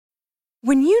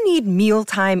When you need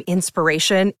mealtime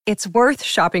inspiration, it's worth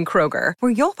shopping Kroger,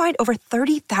 where you'll find over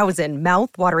 30,000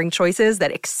 mouth-watering choices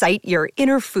that excite your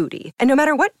inner foodie. And no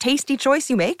matter what tasty choice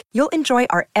you make, you'll enjoy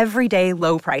our everyday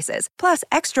low prices, plus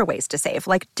extra ways to save,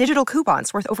 like digital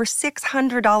coupons worth over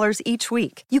 $600 each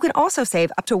week. You can also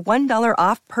save up to $1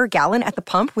 off per gallon at the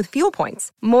pump with fuel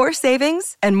points. More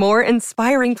savings and more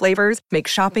inspiring flavors make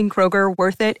shopping Kroger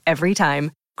worth it every time.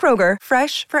 Kroger,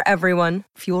 fresh for everyone.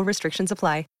 Fuel restrictions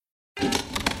apply.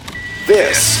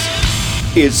 This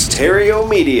is Stereo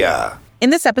Media. In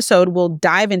this episode, we'll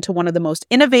dive into one of the most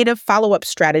innovative follow-up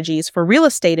strategies for real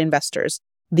estate investors,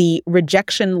 the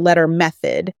rejection letter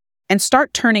method, and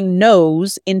start turning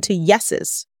no's into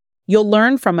yeses. You'll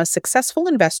learn from a successful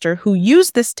investor who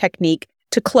used this technique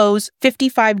to close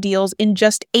 55 deals in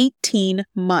just 18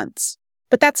 months.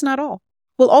 But that's not all.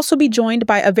 We'll also be joined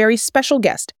by a very special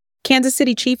guest, Kansas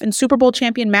City Chief and Super Bowl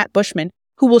champion Matt Bushman,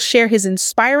 who will share his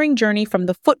inspiring journey from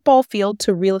the football field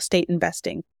to real estate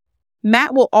investing.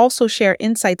 Matt will also share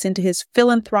insights into his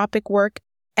philanthropic work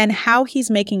and how he's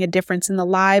making a difference in the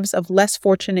lives of less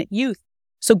fortunate youth.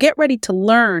 So get ready to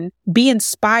learn, be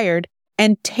inspired,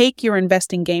 and take your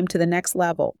investing game to the next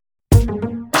level.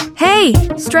 Hey,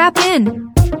 strap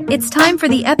in. It's time for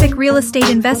the Epic Real Estate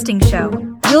Investing Show.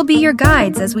 We'll be your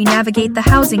guides as we navigate the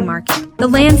housing market, the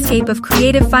landscape of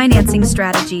creative financing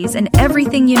strategies, and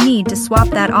everything you need to swap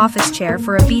that office chair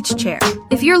for a beach chair.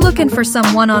 If you're looking for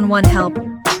some one-on-one help,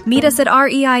 meet us at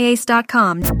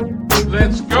reiace.com.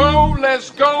 Let's go, let's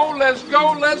go, let's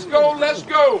go, let's go, let's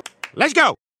go. Let's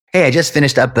go. Hey, I just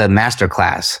finished up the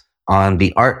masterclass on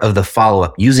the art of the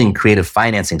follow-up using creative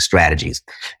financing strategies.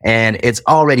 And it's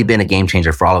already been a game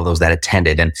changer for all of those that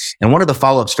attended. And one of the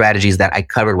follow-up strategies that I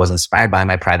covered was inspired by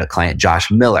my private client,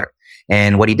 Josh Miller.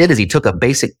 And what he did is he took a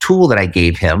basic tool that I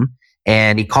gave him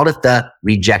and he called it the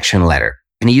rejection letter.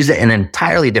 And he used it in an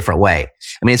entirely different way.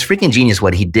 I mean, it's freaking genius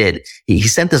what he did. He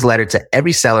sent this letter to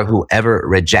every seller who ever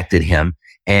rejected him.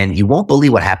 And you won't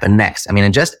believe what happened next. I mean,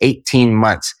 in just 18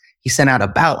 months, he sent out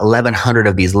about 1,100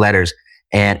 of these letters.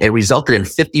 And it resulted in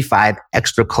 55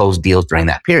 extra closed deals during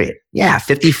that period. Yeah,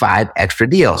 55 extra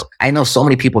deals. I know so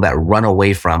many people that run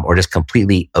away from or just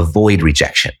completely avoid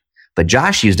rejection. But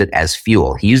Josh used it as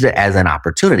fuel. He used it as an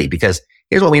opportunity because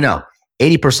here's what we know.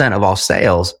 80% of all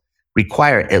sales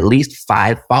require at least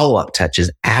 5 follow-up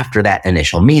touches after that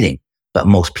initial meeting. But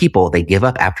most people, they give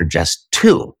up after just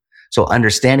 2. So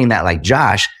understanding that, like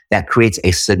Josh, that creates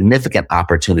a significant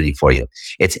opportunity for you.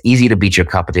 It's easy to beat your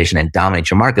competition and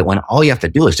dominate your market when all you have to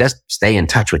do is just stay in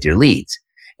touch with your leads.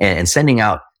 And sending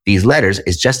out these letters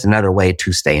is just another way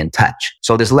to stay in touch.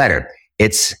 So this letter,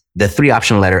 it's the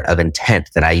 3-option letter of intent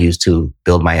that I use to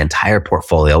build my entire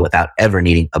portfolio without ever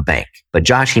needing a bank. But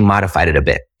Josh, he modified it a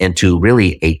bit into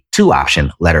really a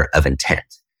 2-option letter of intent.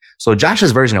 So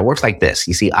Josh's version, it works like this.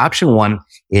 You see, option 1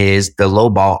 is the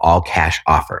low ball all cash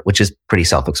offer, which is pretty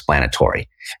self-explanatory.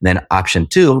 And then option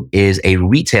 2 is a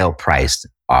retail priced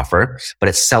offer, but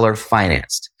it's seller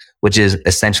financed, which is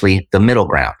essentially the middle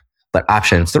ground. But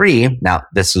option 3, now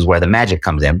this is where the magic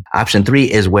comes in. Option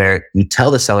 3 is where you tell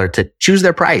the seller to choose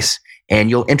their price and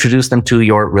you'll introduce them to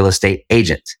your real estate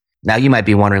agent. Now you might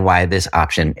be wondering why this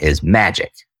option is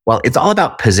magic. Well, it's all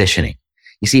about positioning.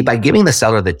 You see, by giving the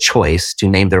seller the choice to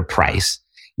name their price,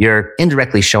 you're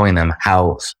indirectly showing them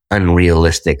how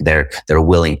unrealistic they're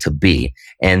willing to be.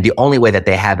 And the only way that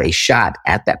they have a shot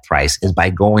at that price is by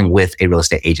going with a real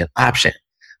estate agent option.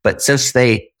 But since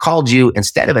they called you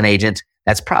instead of an agent,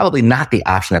 that's probably not the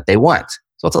option that they want.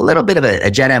 So it's a little bit of a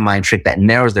Jedi mind trick that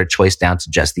narrows their choice down to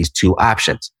just these 2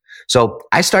 options. So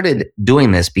I started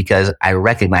doing this because I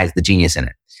recognized the genius in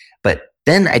it. But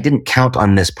then I didn't count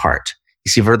on this part. You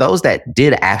see, for those that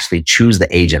did actually choose the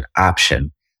agent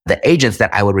option, the agents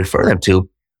that I would refer them to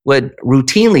would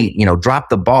routinely, drop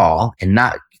the ball and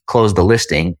not close the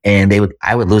listing, and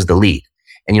I would lose the lead.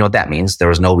 And you know what that means? There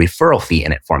was no referral fee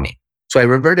in it for me. So I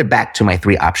reverted back to my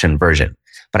 3-option version,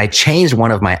 but I changed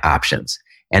one of my options.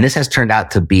 And this has turned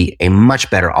out to be a much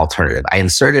better alternative. I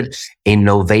inserted a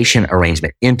novation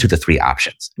arrangement into the 3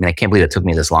 options. I mean, I can't believe it took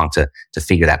me this long to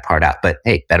figure that part out, but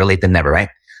hey, better late than never, right?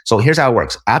 So here's how it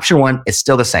works. Option 1 is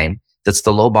still the same. That's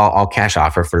the low ball all cash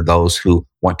offer for those who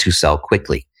want to sell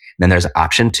quickly. And then there's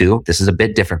option 2. This is a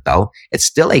bit different though. It's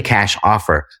still a cash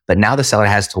offer, but now the seller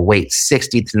has to wait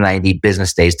 60 to 90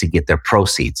 business days to get their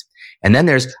proceeds. And then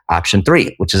there's option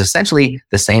 3, which is essentially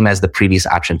the same as the previous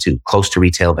option 2, close to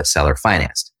retail, but seller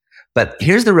financed. But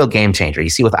here's the real game changer. You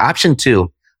see, with option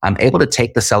 2, I'm able to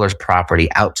take the seller's property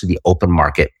out to the open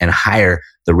market and hire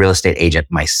the real estate agent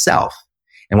myself.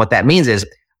 And what that means is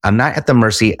I'm not at the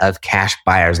mercy of cash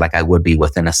buyers like I would be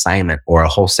with an assignment or a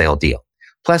wholesale deal.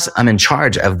 Plus, I'm in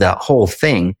charge of the whole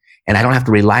thing, and I don't have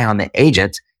to rely on the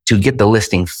agent to get the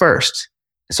listing first.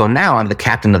 So now I'm the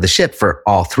captain of the ship for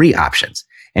all three options.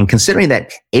 And considering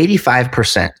that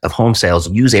 85% of home sales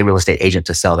use a real estate agent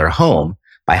to sell their home,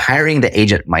 by hiring the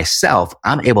agent myself,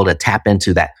 I'm able to tap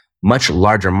into that much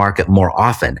larger market more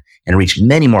often and reach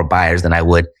many more buyers than I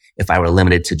would if I were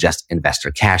limited to just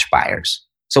investor cash buyers.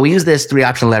 So we use this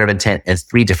 3-option letter of intent in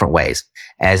 3 different ways.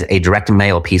 As a direct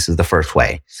mail piece is the first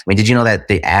way. I mean, did you know that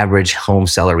the average home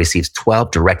seller receives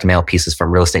 12 direct mail pieces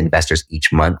from real estate investors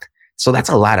each month? So that's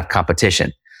a lot of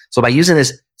competition. So by using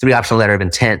this 3-option letter of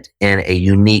intent in a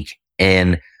unique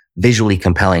and visually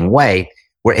compelling way,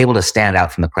 we're able to stand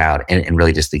out from the crowd and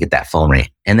really just to get that phone ring.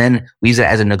 And then we use it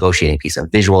as a negotiating piece, a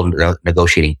visual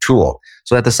negotiating tool,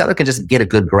 so that the seller can just get a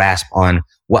good grasp on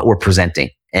what we're presenting.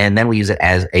 And then we use it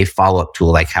as a follow-up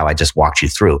tool, like how I just walked you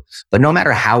through. But no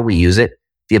matter how we use it,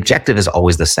 the objective is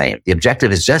always the same. The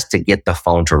objective is just to get the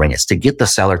phone to ring. It's to get the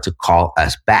seller to call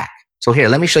us back. So here,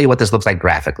 let me show you what this looks like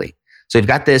graphically. So you've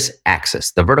got this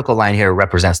axis. The vertical line here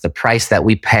represents the price that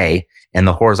we pay, and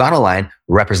the horizontal line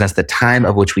represents the time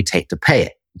of which we take to pay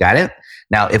it. Got it?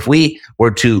 Now, if we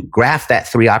were to graph that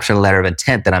 3-option letter of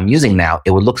intent that I'm using now,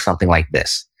 it would look something like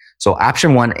this. So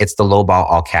option 1, it's the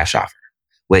lowball all cash offer,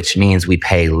 which means we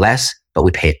pay less, but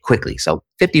we pay it quickly. So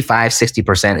 55,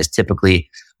 60% is typically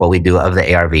what we do of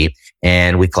the ARV,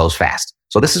 and we close fast.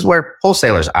 So this is where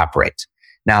wholesalers operate.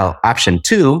 Now, option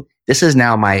 2, this is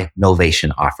now my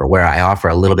novation offer, where I offer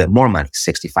a little bit more money,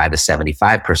 65 to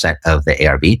 75% of the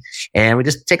ARV, and we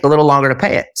just take a little longer to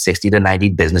pay it, 60 to 90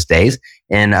 business days.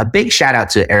 And a big shout out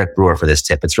to Eric Brewer for this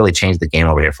tip. It's really changed the game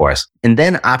over here for us. And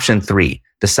then option 3,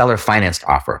 the seller financed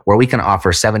offer, where we can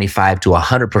offer 75 to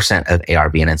 100% of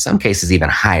ARV, and in some cases even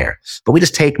higher. But we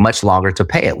just take much longer to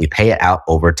pay it. We pay it out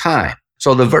over time.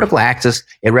 So the vertical axis,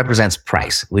 it represents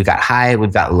price. We've got high,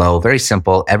 we've got low, very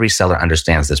simple. Every seller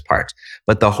understands this part.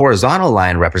 But the horizontal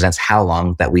line represents how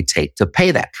long that we take to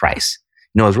pay that price.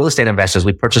 You know, as real estate investors,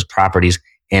 we purchase properties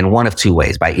in one of 2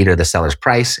 ways, by either the seller's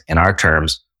price in our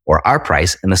terms or our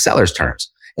price in the seller's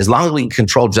terms. As long as we can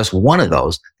control just one of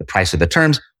those, the price or the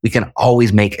terms, we can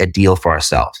always make a deal for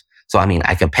ourselves. So, I mean,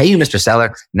 I can pay you, Mr.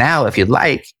 Seller, now if you'd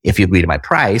like, if you agree to my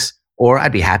price, or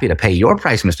I'd be happy to pay your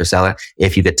price, Mr. Seller,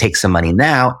 if you could take some money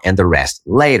now and the rest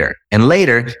later. And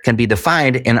later can be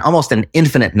defined in almost an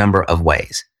infinite number of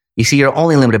ways. You see, you're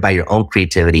only limited by your own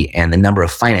creativity and the number of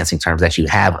financing terms that you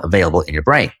have available in your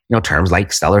brain. You know, terms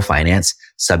like seller finance,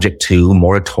 subject to,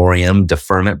 moratorium,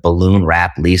 deferment, balloon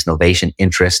wrap, lease, novation,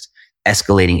 interest,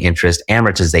 escalating interest,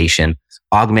 amortization,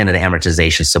 augmented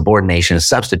amortization, subordination,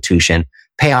 substitution,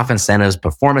 payoff incentives,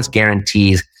 performance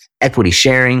guarantees, equity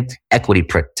sharing, equity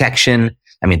protection.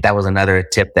 I mean, that was another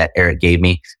tip that Eric gave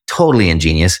me. Totally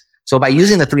ingenious. So by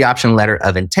using the 3-option letter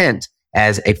of intent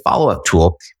as a follow-up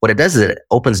tool, what it does is it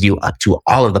opens you up to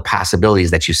all of the possibilities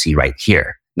that you see right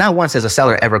here. Not once has a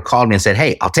seller ever called me and said,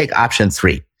 hey, I'll take option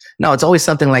 3. No, it's always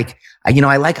something like, you know,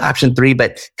 I like option 3,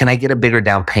 but can I get a bigger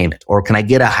down payment? Or can I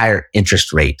get a higher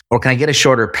interest rate? Or can I get a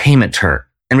shorter payment term?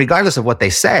 And regardless of what they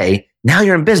say, now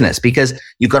you're in business because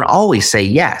you can always say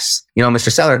yes. You know,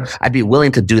 Mr. Seller, I'd be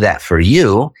willing to do that for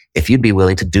you if you'd be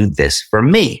willing to do this for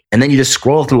me. And then you just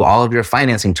scroll through all of your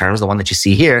financing terms, the one that you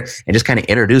see here, and just kind of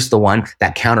introduce the one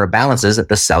that counterbalances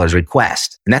the seller's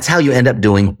request. And that's how you end up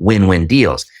doing win-win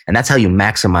deals. And that's how you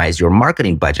maximize your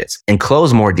marketing budgets and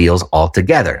close more deals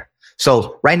altogether.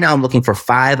 So right now I'm looking for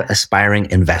 5 aspiring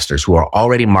investors who are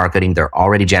already marketing, they're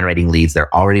already generating leads,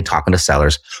 they're already talking to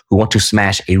sellers who want to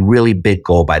smash a really big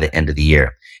goal by the end of the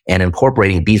year. And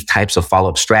incorporating these types of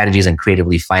follow-up strategies and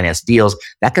creatively financed deals,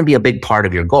 that can be a big part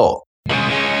of your goal.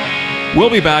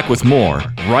 We'll be back with more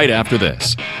right after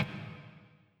this.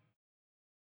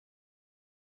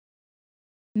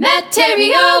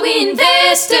 Material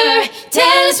Investor,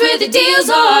 tell us where the deals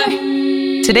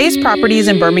are. Today's property is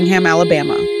in Birmingham,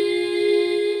 Alabama.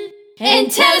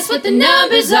 And tell us what the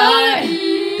numbers are.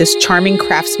 This charming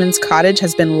craftsman's cottage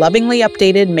has been lovingly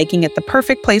updated, making it the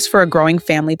perfect place for a growing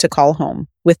family to call home.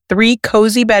 With 3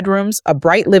 cozy bedrooms, a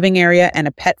bright living area, and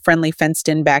a pet-friendly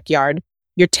fenced-in backyard,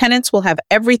 your tenants will have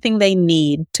everything they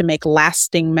need to make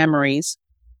lasting memories.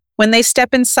 When they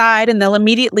step inside, and they'll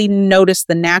immediately notice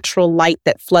the natural light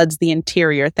that floods the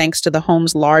interior thanks to the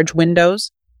home's large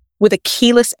windows. With a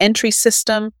keyless entry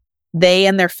system, they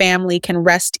and their family can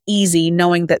rest easy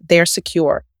knowing that they're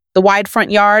secure. The wide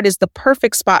front yard is the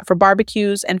perfect spot for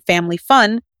barbecues and family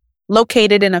fun.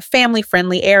 Located in a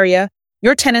family-friendly area,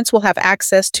 your tenants will have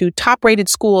access to top-rated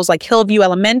schools like Hillview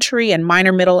Elementary and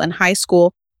Minor Middle and High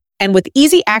School. And with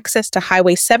easy access to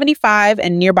Highway 75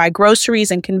 and nearby groceries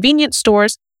and convenience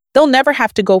stores, they'll never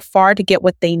have to go far to get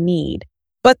what they need.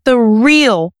 But the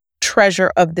real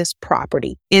treasure of this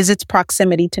property is its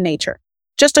proximity to nature.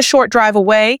 Just a short drive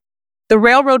away, the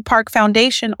Railroad Park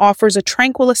Foundation offers a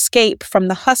tranquil escape from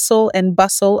the hustle and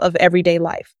bustle of everyday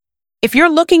life. If you're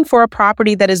looking for a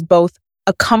property that is both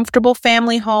a comfortable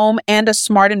family home and a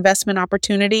smart investment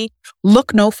opportunity,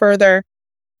 look no further.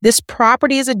 This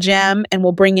property is a gem and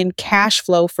will bring in cash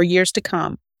flow for years to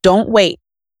come. Don't wait.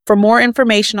 For more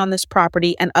information on this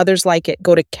property and others like it,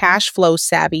 go to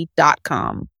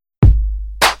cashflowsavvy.com.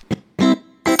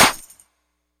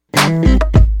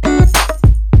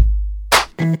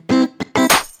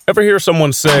 Ever hear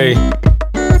someone say,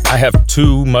 I have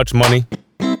too much money?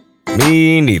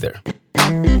 Me neither.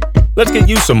 Let's get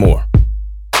you some more.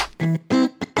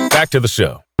 Back to the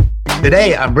show.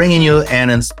 Today, I'm bringing you an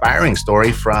inspiring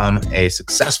story from a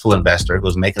successful investor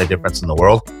who's making a difference in the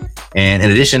world. And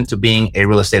in addition to being a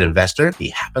real estate investor, he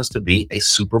happens to be a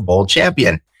Super Bowl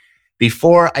champion.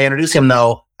 Before I introduce him,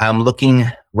 though, I'm looking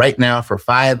right now for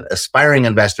 5 aspiring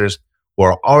investors who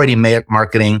are already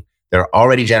marketing. They're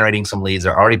already generating some leads.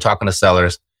 They're already talking to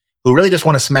sellers who really just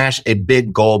want to smash a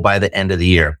big goal by the end of the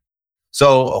year.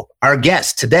 So our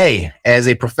guest today, as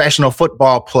a professional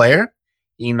football player,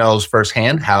 he knows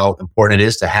firsthand how important it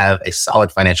is to have a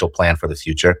solid financial plan for the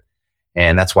future.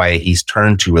 And that's why he's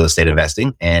turned to real estate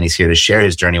investing, and he's here to share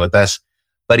his journey with us.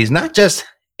 But he's not just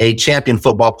a champion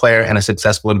football player and a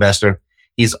successful investor.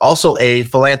 He's also a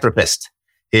philanthropist.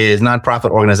 His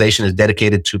nonprofit organization is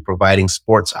dedicated to providing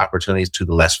sports opportunities to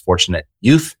the less fortunate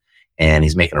youth, and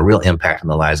he's making a real impact on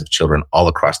the lives of children all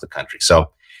across the country.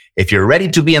 So if you're ready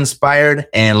to be inspired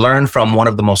and learn from one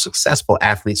of the most successful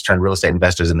athletes turned real estate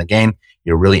investors in the game,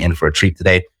 you're really in for a treat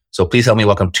today. So please help me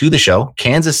welcome to the show,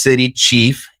 Kansas City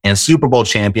Chief and Super Bowl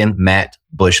champion, Matt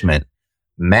Bushman.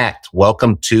 Matt,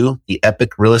 welcome to the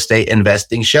Epic Real Estate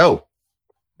Investing Show.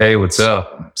 Hey, what's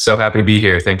up? So happy to be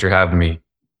here. Thanks for having me.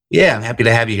 Yeah, I'm happy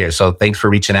to have you here. So thanks for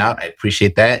reaching out. I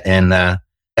appreciate that. And I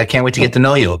can't wait to get to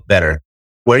know you better.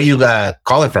 Where are you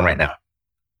calling from right now?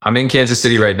 I'm in Kansas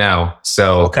City right now.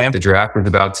 So The draft is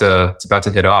about to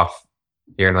hit off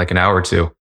here in like an hour or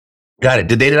two. Got it.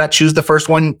 Did they not choose the first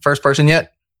person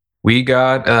yet? We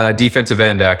got defensive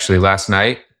end actually last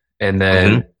night. And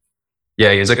then,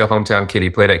 yeah, he's like a hometown kid.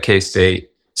 He played at K-State.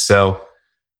 So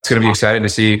it's going to be exciting to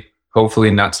see.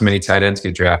 Hopefully not so many tight ends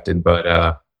get drafted,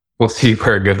 but we'll see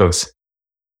where it goes.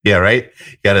 Yeah, right?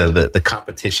 You got the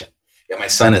competition. Yeah, my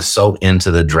son is so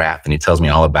into the draft and he tells me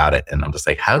all about it. And I'm just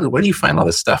like, where do you find all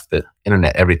this stuff? The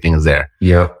internet, everything is there.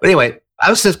 Yeah. But anyway, I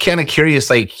was just kind of curious,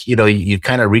 like, you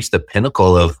kind of reached the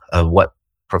pinnacle of what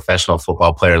professional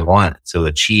football players want to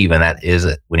achieve, and that is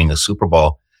winning a Super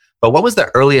Bowl. But what was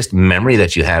the earliest memory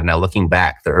that you have now looking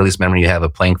back, the earliest memory you have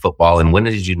of playing football, and when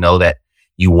did you know that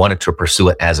you wanted to pursue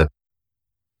it as a...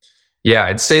 Yeah,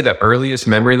 I'd say the earliest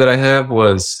memory that I have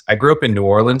was I grew up in New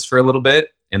Orleans for a little bit,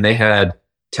 and they had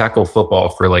tackle football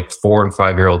for like 4 and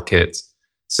 5-year-old kids.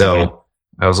 So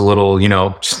I was a little,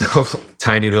 just a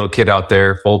tiny little kid out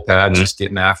there, full pad, just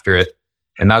getting after it.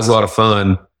 And that was a lot of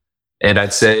fun. And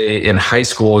I'd say in high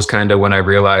school was kind of when I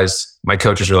realized my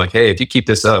coaches were like, hey, if you keep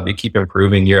this up, you keep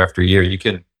improving year after year, you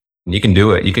can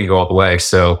do it. You can go all the way.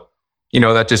 So,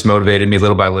 that just motivated me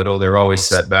little by little. There were always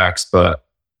setbacks, but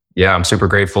yeah, I'm super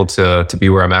grateful to be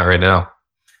where I'm at right now.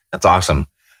 That's awesome.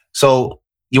 So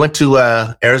you went to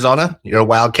Arizona. You're a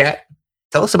Wildcat.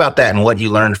 Tell us about that and what you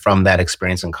learned from that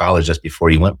experience in college just before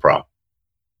you went pro.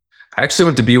 I actually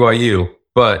went to BYU,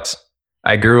 but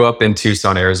I grew up in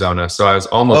Tucson, Arizona. So I was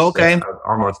almost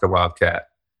a Wildcat.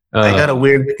 I got a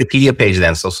weird Wikipedia page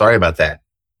then, so sorry about that.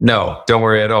 No, don't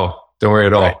worry at all.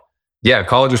 Right. Yeah,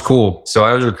 college was cool. So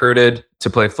I was recruited to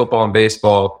play football and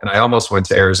baseball, and I almost went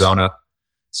to Arizona.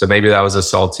 So maybe that was a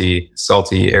salty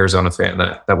Arizona fan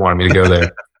that wanted me to go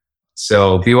there.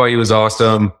 So BYU was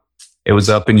awesome. It was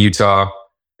up in Utah.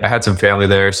 I had some family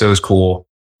there, so it was cool.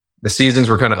 The seasons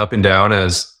were kind of up and down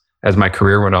as my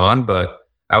career went on, but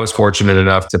I was fortunate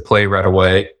enough to play right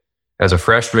away as a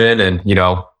freshman and,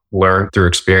 learn through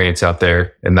experience out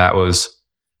there. And it was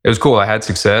cool. I had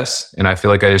success, and I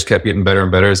feel like I just kept getting better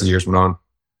and better as the years went on.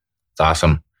 It's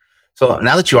awesome. So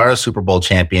now that you are a Super Bowl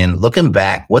champion, looking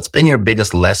back, what's been your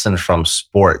biggest lesson from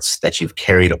sports that you've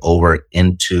carried over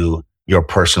into your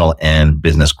personal and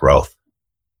business growth?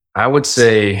 I would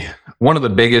say one of the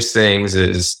biggest things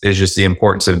is just the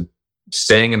importance of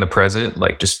staying in the present,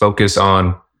 like just focus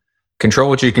on control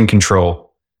what you can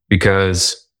control,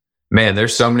 because man,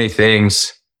 there's so many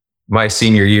things. My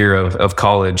senior year of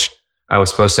college, I was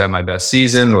supposed to have my best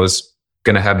season, was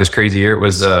going to have this crazy year. It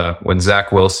was when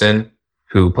Zach Wilson,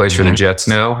 who plays for the Jets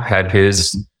now, had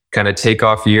his kind of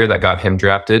takeoff year that got him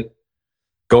drafted.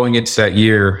 Going into that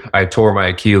year, I tore my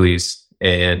Achilles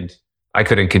and I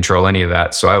couldn't control any of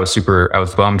that. So I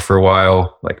was bummed for a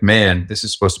while. Like, man, this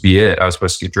is supposed to be it. I was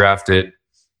supposed to get drafted,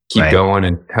 keep going,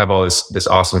 and have all this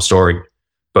awesome story.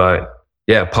 But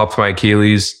yeah, popped my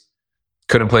Achilles,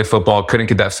 couldn't play football, couldn't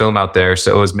get that film out there.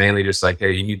 So it was mainly just like,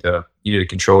 hey, you need to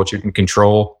control what you can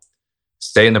control,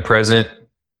 stay in the present,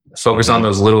 focus on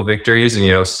those little victories,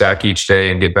 and, stack each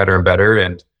day and get better and better.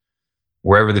 And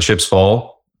wherever the chips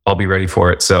fall, I'll be ready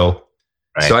for it. So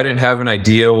I didn't have an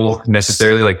ideal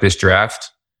necessarily like this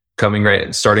draft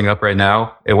starting up right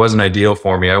now. It wasn't ideal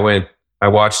for me. I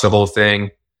watched the whole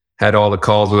thing, had all the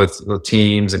calls with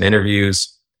teams and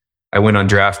interviews. I went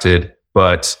undrafted,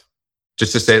 but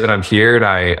just to say that I'm here and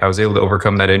I was able to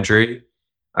overcome that injury,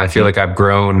 I feel like I've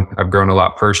grown a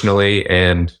lot personally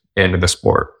and in the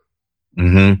sport.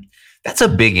 Mm-hmm. That's a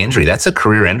big injury. That's a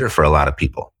career ender for a lot of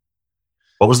people.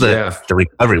 What was the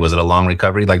recovery? Was it a long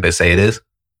recovery like they say it is?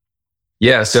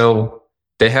 Yeah, so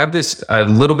they have a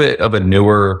little bit of a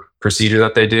newer procedure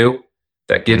that they do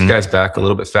that gets guys back a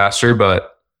little bit faster,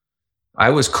 but I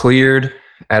was cleared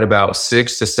at about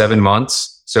 6 to 7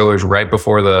 months. So it was right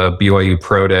before the BYU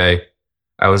Pro Day.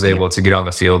 I was able to get on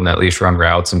the field and at least run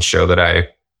routes and show that I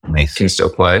can still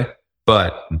play.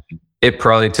 But it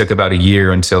probably took about a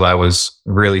year until I was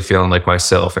really feeling like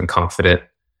myself and confident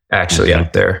actually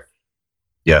out there.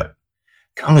 Yeah.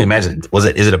 Can only imagine.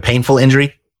 Is it a painful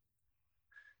injury?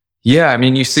 Yeah, I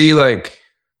mean, you see like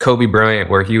Kobe Bryant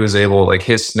where he was able, like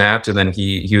his snapped and then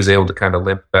he was able to kind of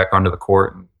limp back onto the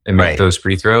court and make those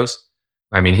free throws.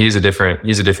 I mean, he's a different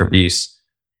beast.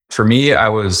 For me, I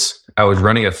was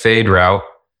running a fade route.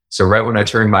 So right when I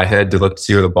turned my head to look to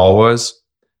see where the ball was,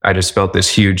 I just felt this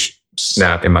huge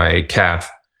snap in my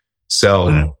calf.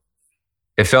 So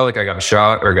it felt like I got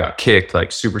shot or got kicked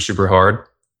like super, super hard.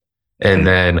 And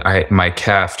then my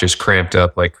calf just cramped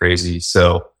up like crazy.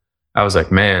 So I was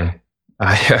like, man,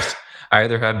 I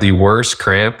either have the worst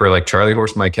cramp or like Charlie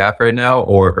horse my calf right now,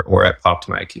 or I popped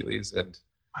my Achilles. And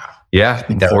yeah,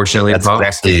 unfortunately,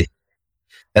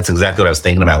 that's exactly what I was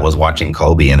thinking about, was watching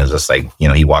Kobe, and it was just like,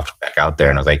 he walked back out there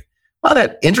and I was like, well,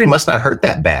 that injury must not hurt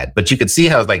that bad. But you could see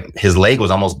how like his leg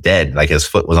was almost dead, like his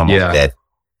foot was almost dead.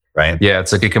 Right. Yeah.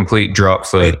 It's like a complete drop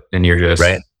foot and you're just,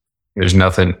 there's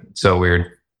nothing. So weird.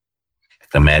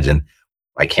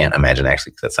 I can't imagine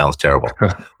actually, because that sounds terrible.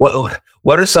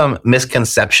 What are some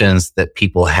misconceptions that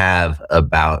people have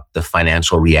about the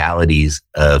financial realities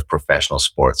of professional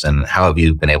sports, and how have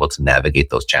you been able to navigate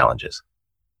those challenges?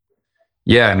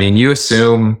 Yeah, I mean, you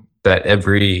assume that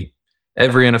every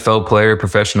NFL player,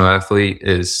 professional athlete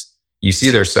you see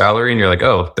their salary and you're like,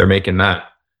 oh, they're making that.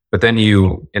 But then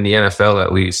in the NFL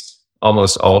at least,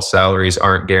 almost all salaries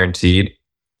aren't guaranteed.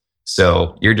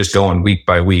 So you're just going week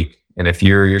by week. And if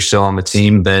you're still on the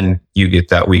team, then you get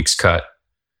that week's cut.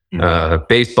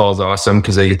 Baseball is awesome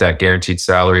because they get that guaranteed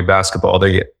salary. Basketball,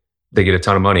 they get a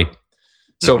ton of money.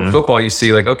 So in football, you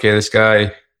see like, okay, this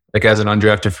guy, like as an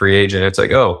undrafted free agent, it's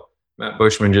like, oh, Matt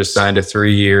Bushman just signed a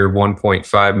 3-year,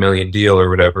 $1.5 million deal or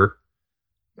whatever.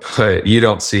 But you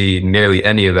don't see nearly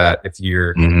any of that if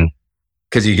you're,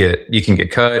 because you can get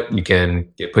cut, you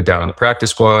can get put down on the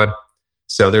practice squad.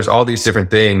 So there's all these different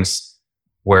things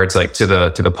where it's like to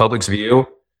the public's view,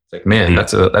 it's like, man,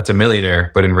 that's a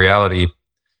millionaire. But in reality,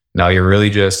 no, you're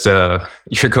really just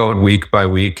you're going week by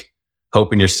week,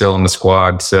 hoping you're still in the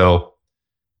squad. So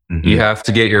you have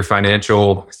to get your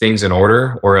financial things in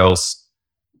order, or else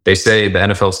they say the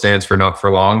NFL stands for not for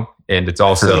long, and it's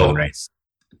also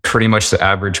pretty much the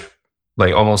average,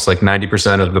 like almost like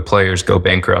 90% of the players go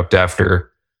bankrupt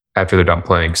after they're done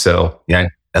playing. So yeah,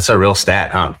 that's a real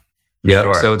stat, huh? Yeah.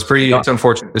 Sure. So it's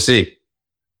unfortunate to see.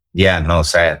 Yeah, no,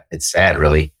 sad. It's sad,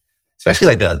 really,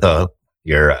 especially like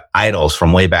your idols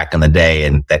from way back in the day,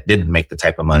 and that didn't make the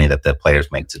type of money that the players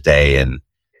make today. And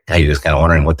now you're just kind of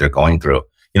wondering what they're going through.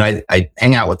 I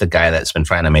hang out with the guy that's been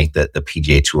trying to make the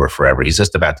PGA Tour forever. He's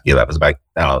just about to give up. It's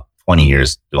about 20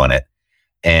 years doing it.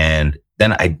 And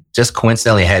then I just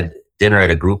coincidentally had dinner at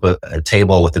a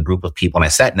table with a group of people, and I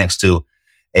sat next to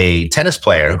a tennis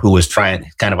player who was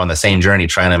trying, kind of on the same journey,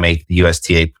 trying to make the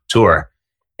USTA Tour.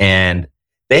 And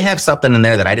they have something in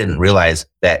there that I didn't realize,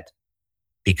 that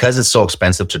because it's so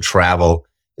expensive to travel,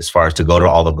 as far as to go to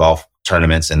all the golf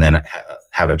tournaments and then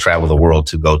have to travel the world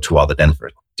to go to all the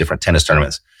different tennis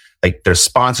tournaments. Like there's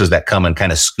sponsors that come and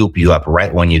kind of scoop you up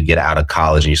right when you get out of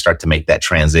college and you start to make that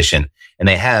transition. And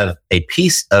they have a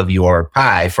piece of your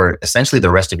pie for essentially the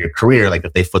rest of your career. Like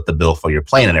if they foot the bill for your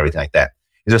plane and everything like that.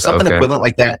 Is there something equivalent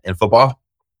like that in football?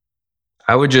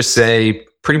 I would just say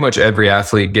pretty much every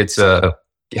athlete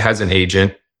has an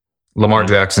agent. Lamar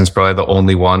Jackson's probably the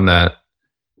only one that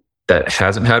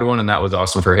hasn't had one. And that was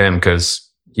awesome for him because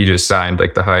he just signed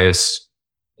like the highest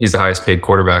He's the highest paid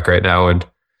quarterback right now, and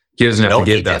he doesn't have to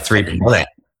give that 3%.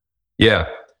 Yeah.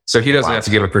 So he doesn't have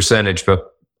to give a percentage, but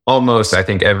almost, I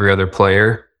think every other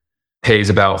player pays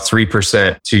about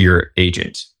 3% to your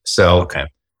agent. So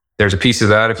there's a piece of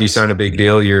that. If you sign a big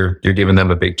deal, you're giving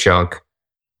them a big chunk.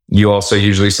 You also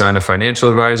usually sign a financial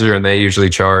advisor, and they usually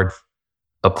charge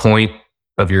a point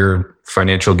of your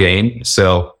financial gain.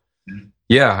 So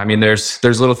yeah, I mean, there's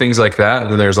little things like that.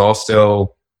 And there's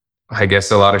also, I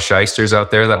guess, a lot of shysters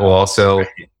out there that will also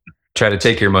try to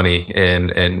take your money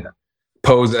and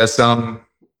pose as some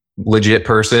legit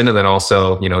person, and then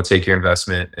also, take your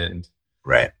investment and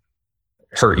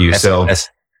hurt you.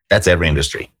 That's every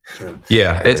industry.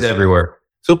 Yeah, it's everywhere.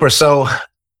 Super. So,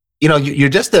 you're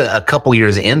just a couple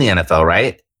years in the NFL,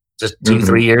 right? Just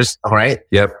 2-3 years. All right.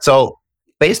 Yep. So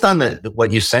based on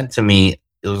what you sent to me,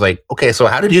 it was like, okay, so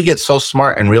how did you get so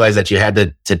smart and realize that you had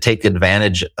to take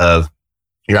advantage of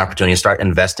your opportunity to start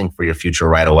investing for your future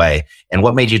right away? And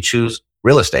what made you choose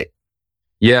real estate?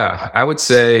 Yeah, I would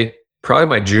say probably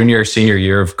my junior, senior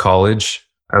year of college,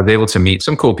 I was able to meet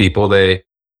some cool people. There's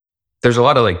a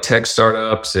lot of like tech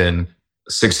startups and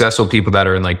successful people that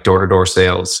are in like door-to-door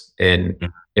sales in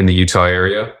the Utah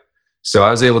area. So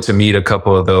I was able to meet a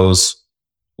couple of those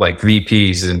like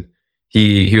VPs, and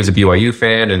he was a BYU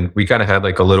fan, and we kind of had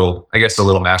like a little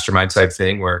mastermind type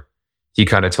thing where he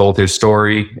kind of told his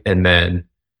story and then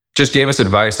just gave us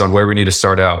advice on where we need to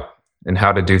start out and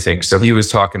how to do things. So he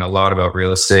was talking a lot about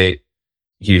real estate.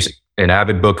 He's an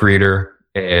avid book reader,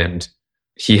 and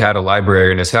he had a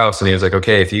library in his house, and he was like,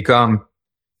 okay, if you come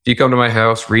to my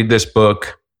house, read this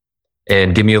book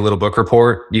and give me a little book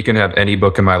report, you can have any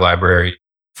book in my library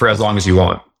for as long as you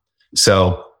want.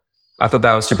 So I thought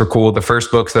that was super cool. The first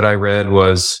book that I read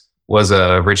was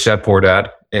Rich Dad Poor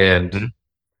Dad. And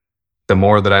the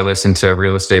more that I listen to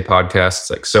real estate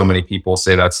podcasts, like so many people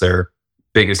say that's their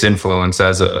biggest influence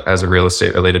as a real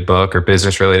estate related book or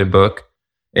business related book.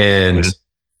 And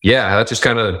yeah, that just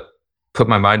kind of put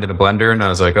my mind in a blender, and I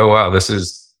was like, oh wow,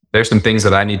 there's some things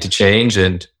that I need to change.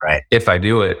 And if I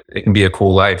do it, it can be a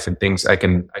cool life and things I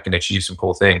can achieve some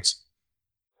cool things.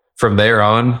 From there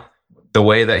on, the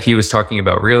way that he was talking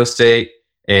about real estate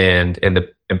and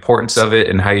the importance of it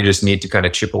and how you just need to kind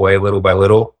of chip away little by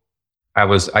little.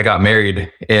 I got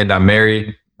married, and I'm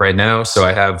married right now. So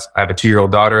I have a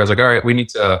 2-year-old daughter. I was like, all right, we need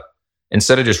to,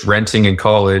 instead of just renting in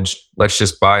college, let's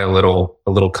just buy a little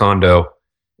condo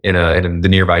in the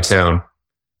nearby town.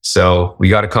 So we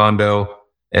got a condo,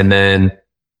 and then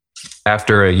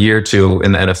after a year or two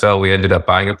in the NFL, we ended up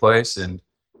buying a place, and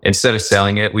instead of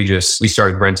selling it, we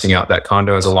started renting out that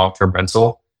condo as a long-term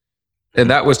rental. And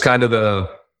that was kind of the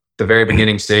very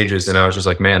beginning stages. And I was just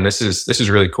like, man, this is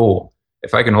really cool.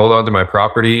 If I can hold on to my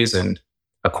properties and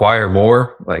acquire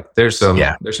more, like there's some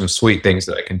sweet things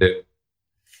that I can do.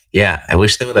 Yeah. I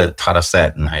wish they would have taught us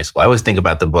that in high school. I always think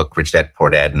about the book, Rich Dad Poor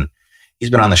Dad, and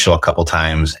he's been on the show a couple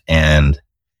times. And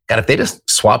God, if they just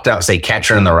swapped out, say,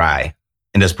 Catcher in the Rye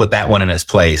and just put that one in its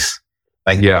place,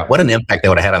 what an impact that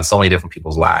would have had on so many different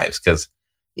people's lives. Because,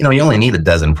 you only need a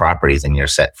dozen properties and you're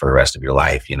set for the rest of your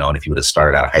life, and if you would have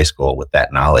started out of high school with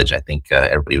that knowledge, I think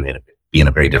everybody would be in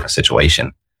a very different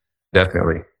situation.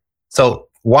 Definitely. So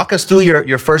walk us through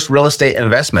your first real estate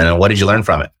investment, and what did you learn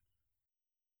from it?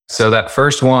 So that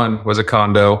first one was a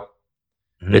condo.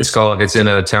 It's in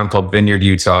a town called Vineyard,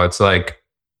 Utah. It's like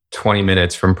 20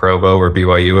 minutes from Provo, where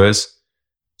BYU is.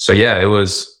 So yeah, it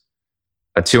was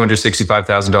a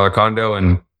 $265,000 condo,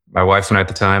 and my wife and I at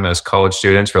the time, as college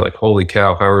students, were like, "Holy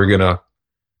cow! How are we gonna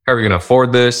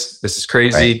afford this? This is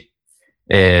crazy!" Right.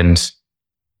 And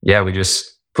yeah, we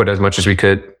just put as much as we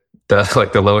could,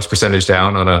 the lowest percentage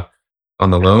down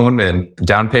on the loan and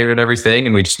down payment and everything,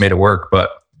 and we just made it work.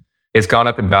 But it's gone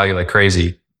up in value like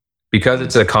crazy because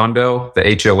it's a condo.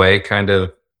 The HOA kind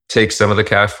of takes some of the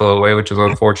cash flow away, which is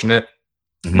unfortunate.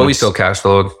 But we still cash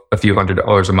flow a few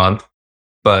 $100s a month.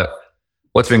 But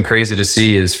what's been crazy to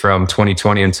see is from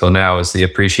 2020 until now is the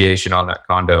appreciation on that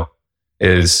condo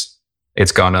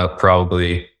it's gone up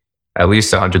probably at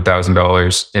least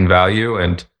 $100,000 in value.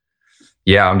 And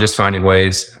yeah, I'm just finding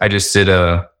ways. I just did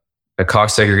a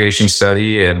cost segregation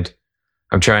study, and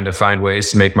I'm trying to find ways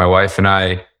to make my wife and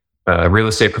I real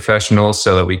estate professionals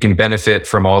so that we can benefit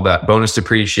from all that bonus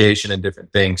depreciation and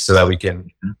different things so that we can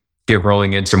get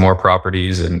rolling into more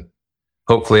properties and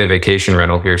hopefully a vacation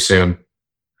rental here soon.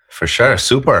 For sure.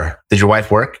 Super. Did your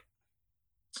wife work?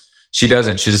 She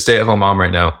doesn't. She's a stay-at-home mom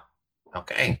right now.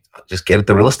 Okay. Just get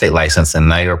the real estate license, and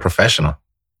now you're a professional.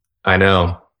 I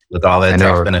know. With all that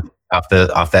tax benefit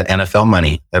off that NFL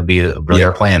money. That'd be a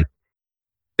brilliant plan.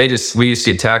 We used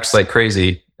to get taxed like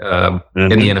crazy in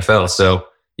the NFL. So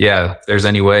yeah, if there's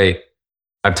any way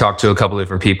I've talked to a couple of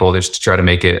different people just to try to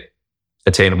make it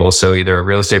attainable. So either a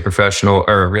real estate professional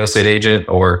or a real estate agent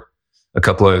or a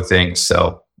couple other things.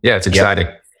 So yeah, it's exciting.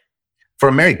 Yep. For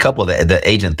a married couple, the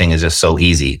agent thing is just so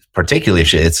easy, particularly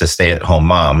if it's a stay-at-home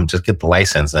mom. Just get the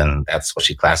license and that's what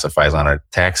she classifies on her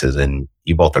taxes and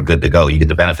you both are good to go. You get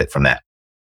the benefit from that.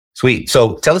 Sweet.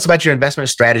 So tell us about your investment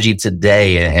strategy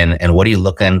today and what are you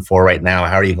looking for right now?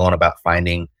 How are you going about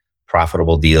finding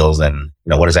profitable deals? And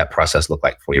what does that process look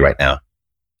like for you right now?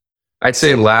 I'd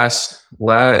say it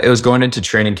was going into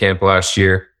training camp last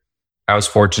year. I was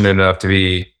fortunate enough to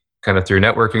be kind of through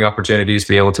networking opportunities,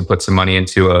 be able to put some money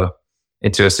into a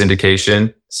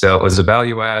syndication. So it was a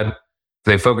value add.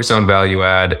 They focus on value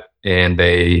add and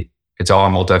it's all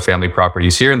on multifamily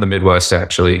properties here in the Midwest,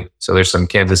 actually. So there's some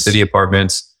Kansas City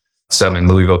apartments, some in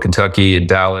Louisville, Kentucky, and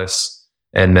Dallas,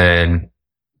 and then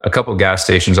a couple gas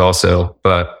stations also.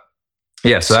 But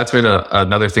yeah, so that's been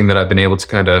another thing that I've been able to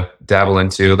kind of dabble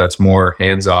into that's more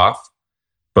hands off.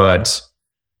 But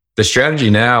the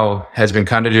strategy now has been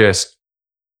kind of just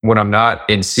when I'm not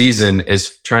in season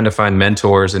is trying to find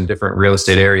mentors in different real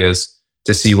estate areas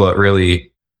to see what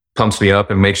really pumps me up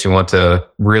and makes me want to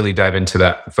really dive into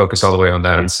that, focus all the way on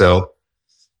that. And so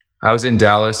I was in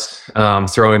Dallas,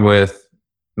 throwing with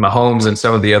Mahomes and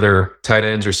some of the other tight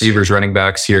ends, receivers, running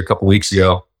backs here a couple weeks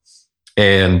ago.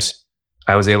 And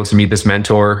I was able to meet this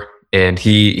mentor and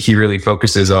he really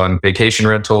focuses on vacation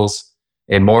rentals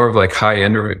and more of like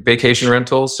high-end vacation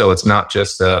rentals. So it's not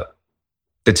just the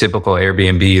typical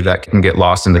Airbnb that can get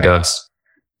lost in the dust.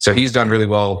 So he's done really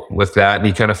well with that. And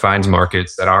he kind of finds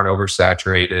markets that aren't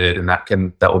oversaturated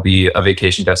and that will be a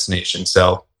vacation destination.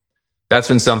 So that's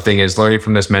been something is learning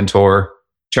from this mentor,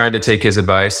 trying to take his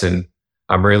advice. And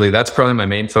that's probably my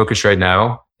main focus right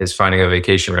now is finding a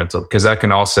vacation rental because that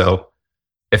can also,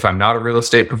 if I'm not a real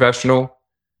estate professional,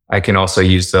 I can also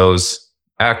use those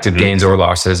active gains or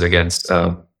losses against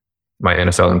my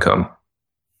NFL income.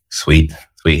 Sweet.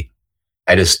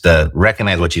 I just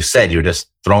recognize what you said. You're just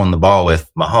throwing the ball with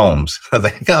Mahomes. I was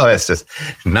like, oh, it's just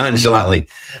nonchalantly.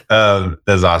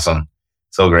 That's awesome.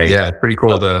 So great. Yeah, it's pretty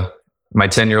cool. My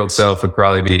 10-year-old self would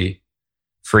probably be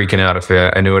freaking out if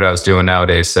I knew what I was doing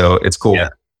nowadays. So it's cool. Yeah,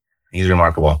 he's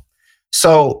remarkable.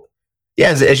 So yeah,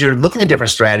 as you're looking at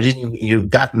different strategies, you've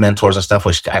got mentors and stuff,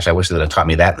 which gosh, I wish they had taught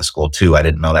me that in school too. I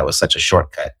didn't know that was such a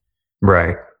shortcut.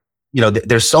 Right.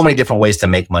 There's so many different ways to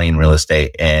make money in real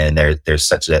estate and there's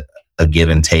such a give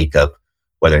and take of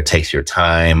whether it takes your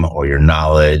time or your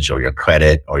knowledge or your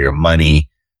credit or your money,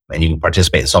 and you can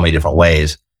participate in so many different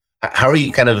ways. How are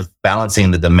you kind of balancing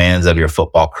the demands of your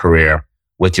football career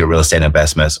with your real estate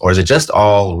investments? Or is it just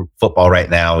all football right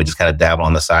now? We just kind of dabble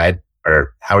on the side,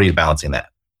 or how are you balancing that?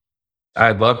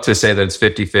 I'd love to say that it's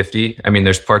 50-50. I mean,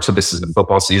 there's parts of this is the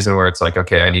football season where it's like,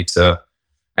 okay, I need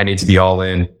to be all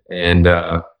in. And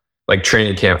like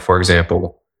training camp, for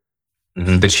example,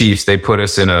 the Chiefs, they put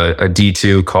us in a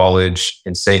D2 college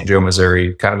in St. Joe,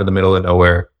 Missouri, kind of in the middle of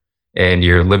nowhere. And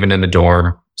you're living in the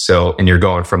dorm. And you're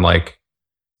going from like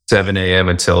 7 a.m.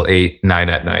 until 8, 9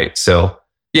 at night. So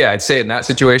yeah, I'd say in that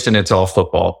situation, it's all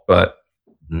football. But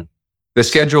the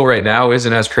schedule right now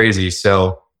isn't as crazy.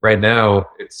 So right now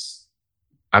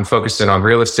I'm focusing on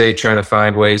real estate, trying to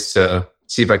find ways to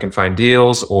see if I can find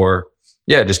deals or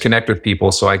just connect with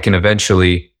people so I can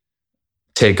eventually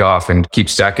take off and keep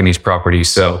stacking these properties.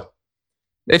 So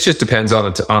it just depends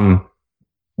on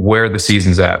where the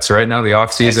season's at. So right now, the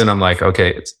off season, I'm like,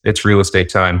 okay, it's real estate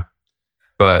time,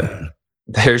 but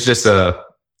there's just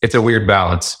it's a weird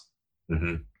balance.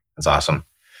 That's awesome.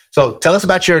 So tell us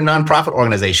about your nonprofit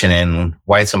organization and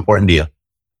why it's important to you.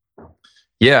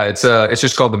 Yeah, it's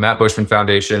just called the Matt Bushman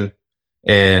Foundation,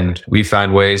 and we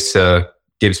find ways to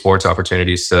give sports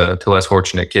opportunities to less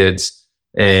fortunate kids,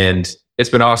 and it's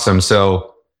been awesome.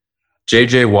 So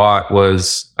JJ Watt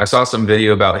I saw some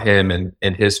video about him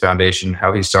and his foundation,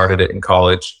 how he started it in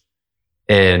college,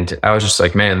 and I was just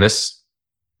like, man, that's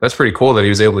pretty cool that he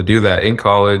was able to do that in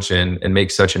college and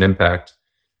make such an impact.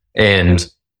 And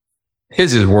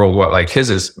his is worldwide, like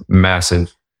his is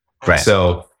massive. Right.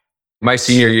 So my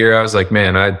senior year, I was like,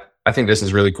 man, I think this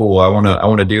is really cool. I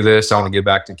want to do this. I want to give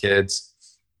back to kids.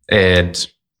 And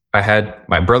I had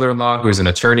my brother-in-law, who's an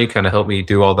attorney, kind of help me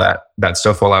do all that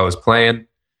stuff while I was playing.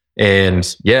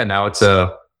 And yeah, now it's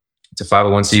a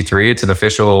 501c3. It's an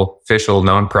official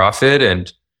nonprofit.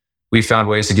 And we found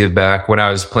ways to give back. When I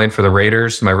was playing for the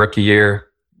Raiders, my rookie year,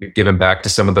 giving back to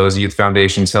some of those youth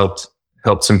foundations helped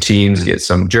some teams get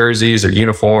some jerseys or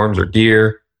uniforms or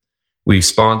gear. We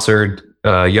sponsored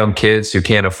young kids who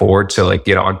can't afford to like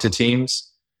get onto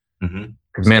teams.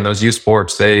 Because man, those youth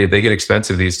sports, they get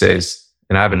expensive these days.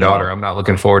 And I have a daughter. I'm not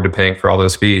looking forward to paying for all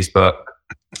those fees, but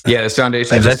Yeah, this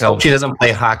foundation Let's hope she doesn't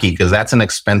play hockey because that's an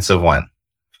expensive one.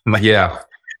 My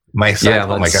son,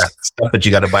 oh my God, stuff that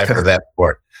you got to buy for that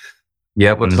sport.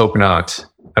 Yeah, let's hope not.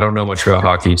 I don't know much about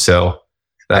hockey, so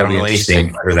that'll be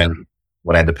interesting. Better than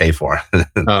what I had to pay for.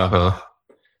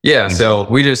 Yeah, so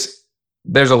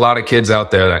there's a lot of kids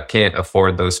out there that can't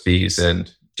afford those fees,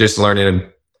 and just learning and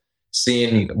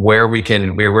seeing where we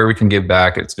can give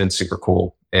back. It's been super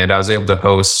cool. And I was able to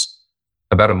host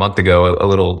about a month ago a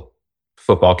little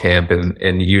football camp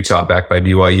in Utah backed by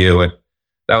BYU. And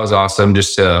that was awesome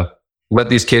just to let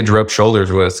these kids rub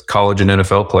shoulders with college and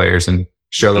NFL players and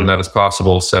show them that it's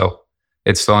possible. So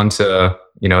it's fun to,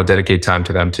 dedicate time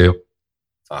to them too.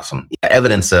 Awesome. Yeah,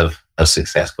 evidence of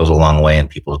success goes a long way in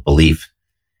people's belief.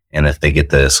 And if they get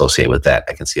to associate with that,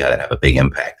 I can see how that have a big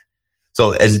impact. So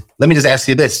let me just ask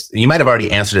you this. You might have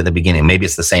already answered at the beginning. Maybe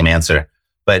it's the same answer.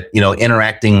 But,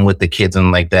 interacting with the kids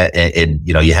and like that, and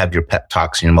you have your pep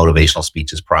talks and your motivational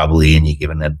speeches probably, and you give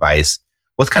them advice.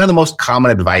 What's kind of the most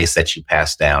common advice that you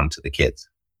pass down to the kids?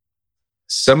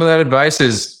 Some of that advice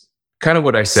is kind of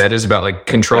what I said, is about like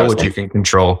control what you can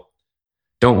control.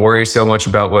 Don't worry so much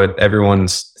about what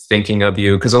everyone's thinking of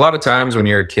you. Because a lot of times when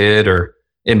you're a kid or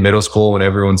in middle school, when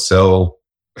everyone's so,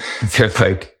 they're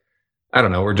like, I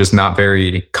don't know, we're just not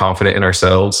very confident in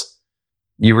ourselves.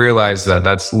 You realize that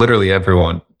that's literally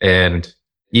everyone. And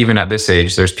even at this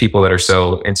age, there's people that are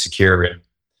so insecure. And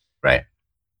right.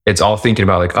 It's all thinking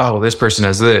about like, oh, this person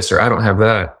has this, or I don't have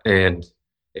that. And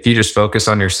if you just focus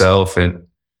on yourself and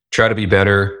try to be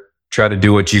better, try to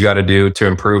do what you got to do to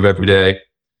improve every day,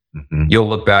 you'll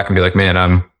look back and be like, man,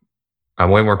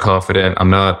 I'm way more confident. I'm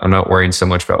not worrying so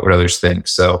much about what others think.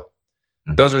 So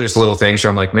those are just little things where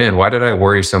I'm like, man, why did I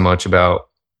worry so much about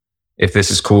if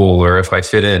this is cool or if I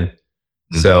fit in?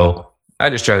 So I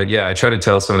just try to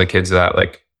tell some of the kids that,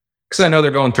 like, because I know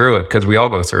they're going through it, because we all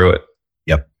go through it.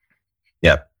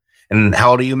 Yep. And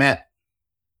how old are you, Matt?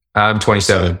 I'm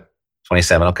 27.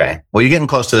 27. Okay. Well, you're getting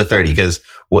close to the 30, because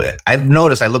I've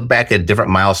noticed, I look back at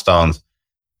different milestones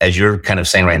as you're kind of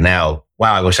saying right now.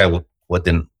 Wow, I wish I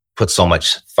wouldn't put so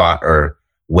much thought or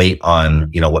weight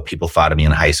on, what people thought of me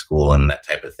in high school and that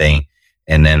type of thing.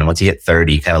 And then once you hit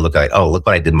 30, you kind of look like, oh, look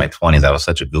what I did in my 20s. I was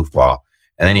such a goofball.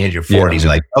 And then you hit your 40s,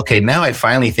 you're like, okay, now I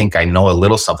finally think I know a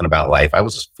little something about life. I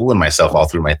was just fooling myself all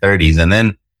through my 30s. And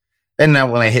then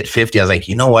now when I hit 50, I was like,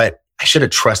 you know what? I should have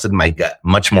trusted my gut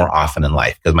much more often in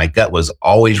life, because my gut was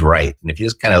always right. And if you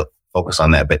just kind of focus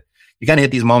on that, but you kind of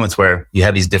hit these moments where you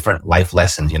have these different life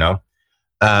lessons,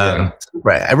 Right.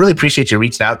 I really appreciate you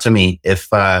reaching out to me. If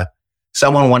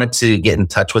someone wanted to get in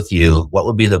touch with you, what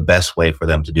would be the best way for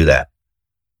them to do that?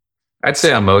 I'd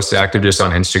say I'm most active just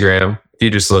on Instagram. If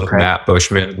you just look Matt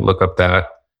Bushman, look up that.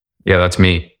 Yeah, that's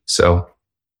me. So,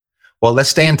 well, let's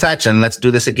stay in touch and let's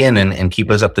do this again and keep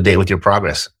us up to date with your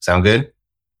progress. Sound good?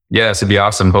 Yes, it'd be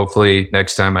awesome. Hopefully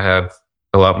next time I have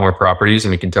a lot more properties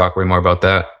and we can talk way more about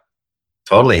that.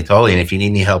 Totally. And if you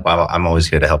need any help, I'm always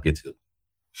here to help you too.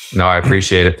 No, I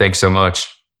appreciate it. Thanks so much.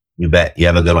 You bet. You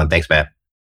have a good one. Thanks, Matt.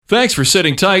 Thanks for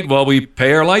sitting tight while we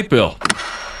pay our light bill.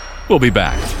 We'll be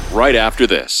back right after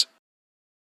this.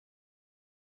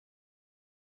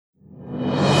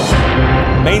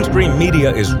 Mainstream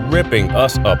media is ripping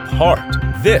us apart.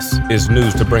 This is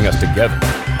news to bring us together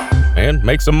and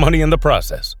make some money in the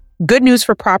process. Good news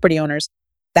for property owners.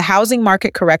 The housing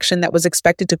market correction that was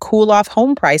expected to cool off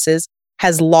home prices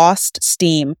has lost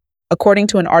steam, according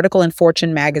to an article in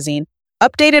Fortune magazine.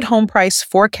 Updated home price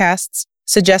forecasts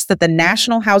suggest that the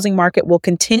national housing market will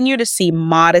continue to see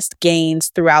modest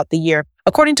gains throughout the year.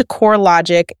 According to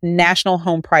CoreLogic, national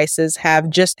home prices have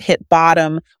just hit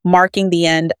bottom, marking the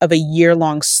end of a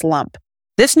year-long slump.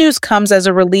 This news comes as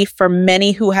a relief for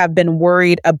many who have been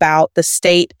worried about the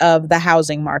state of the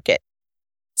housing market.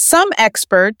 Some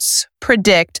experts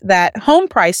predict that home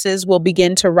prices will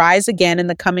begin to rise again in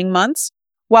the coming months,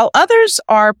 while others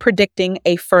are predicting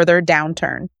a further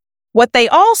downturn. What they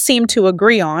all seem to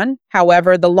agree on,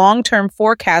 however, the long-term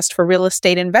forecast for real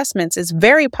estate investments is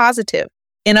very positive.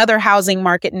 In other housing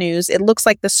market news, it looks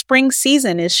like the spring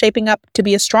season is shaping up to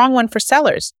be a strong one for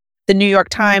sellers. The New York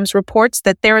Times reports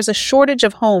that there is a shortage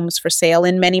of homes for sale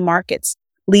in many markets,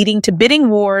 leading to bidding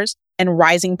wars and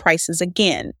rising prices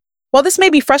again. While this may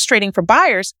be frustrating for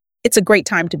buyers, it's a great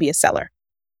time to be a seller.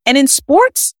 And in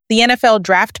sports, the NFL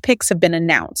draft picks have been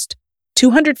announced.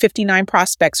 259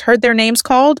 prospects heard their names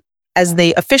called as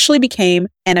they officially became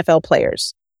NFL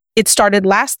players. It started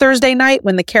last Thursday night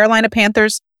when the Carolina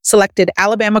Panthers selected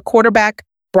Alabama quarterback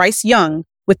Bryce Young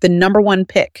with the number 1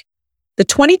 pick. The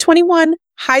 2021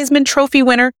 Heisman Trophy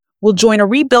winner will join a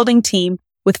rebuilding team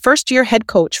with first-year head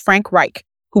coach Frank Reich,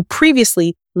 who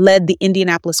previously led the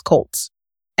Indianapolis Colts.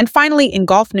 And finally, in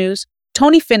golf news,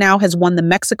 Tony Finau has won the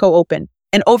Mexico Open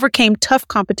and overcame tough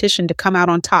competition to come out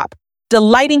on top,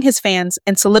 delighting his fans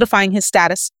and solidifying his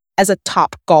status as a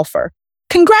top golfer.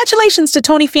 Congratulations to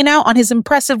Tony Finau on his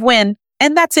impressive win.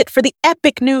 And that's it for the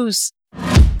epic news.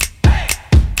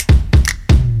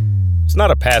 It's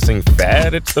not a passing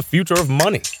fad, it's the future of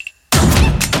money.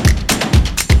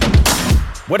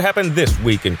 What happened this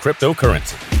week in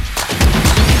cryptocurrency?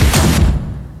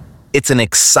 It's an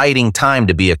exciting time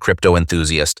to be a crypto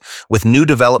enthusiast, with new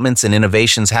developments and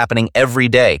innovations happening every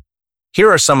day.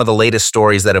 Here are some of the latest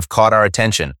stories that have caught our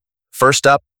attention. First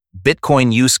up,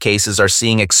 Bitcoin use cases are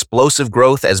seeing explosive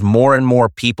growth as more and more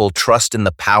people trust in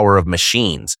the power of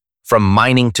machines. From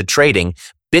mining to trading,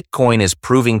 Bitcoin is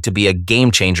proving to be a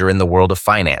game changer in the world of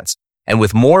finance. And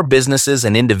with more businesses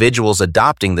and individuals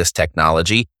adopting this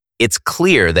technology, it's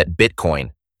clear that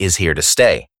Bitcoin is here to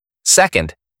stay.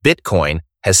 Second, Bitcoin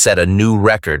has set a new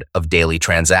record of daily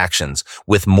transactions,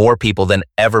 with more people than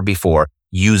ever before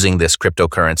using this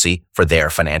cryptocurrency for their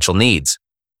financial needs.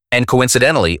 And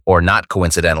coincidentally, or not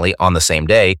coincidentally, on the same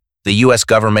day, the US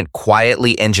government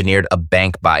quietly engineered a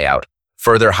bank buyout,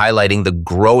 further highlighting the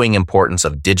growing importance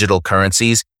of digital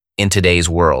currencies in today's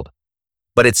world.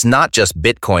 But it's not just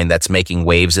Bitcoin that's making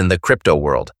waves in the crypto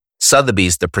world.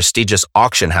 Sotheby's, the prestigious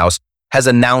auction house, has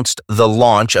announced the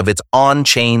launch of its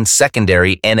on-chain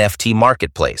secondary NFT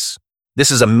marketplace.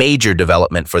 This is a major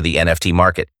development for the NFT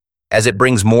market, as it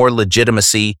brings more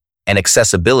legitimacy and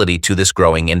accessibility to this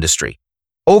growing industry.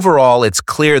 Overall, it's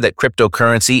clear that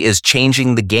cryptocurrency is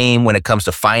changing the game when it comes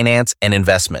to finance and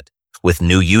investment. With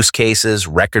new use cases,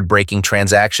 record-breaking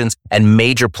transactions, and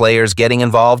major players getting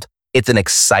involved, it's an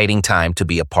exciting time to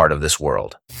be a part of this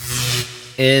world.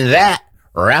 And that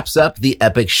wraps up the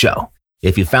epic show.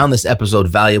 If you found this episode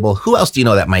valuable, who else do you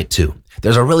know that might too?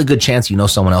 There's a really good chance you know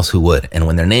someone else who would. And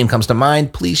when their name comes to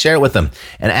mind, please share it with them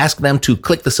and ask them to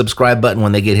click the subscribe button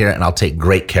when they get here, and I'll take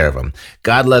great care of them.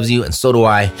 God loves you, and so do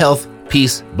I. Health,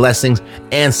 peace, blessings,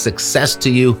 and success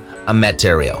to you. I'm Matt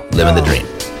Theriault, living the dream.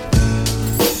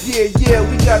 Yeah,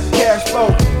 we got the cash flow.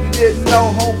 You didn't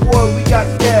know, homeboy, we got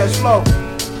the cash flow.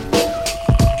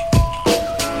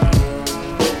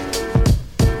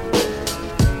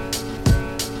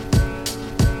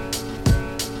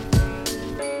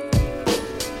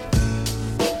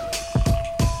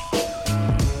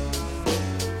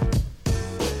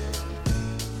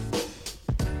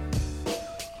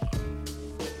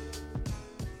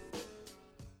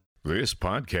 This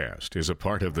podcast is a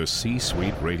part of the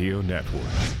C-Suite Radio Network.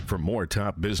 For more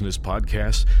top business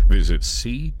podcasts, visit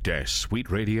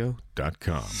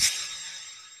c-suiteradio.com.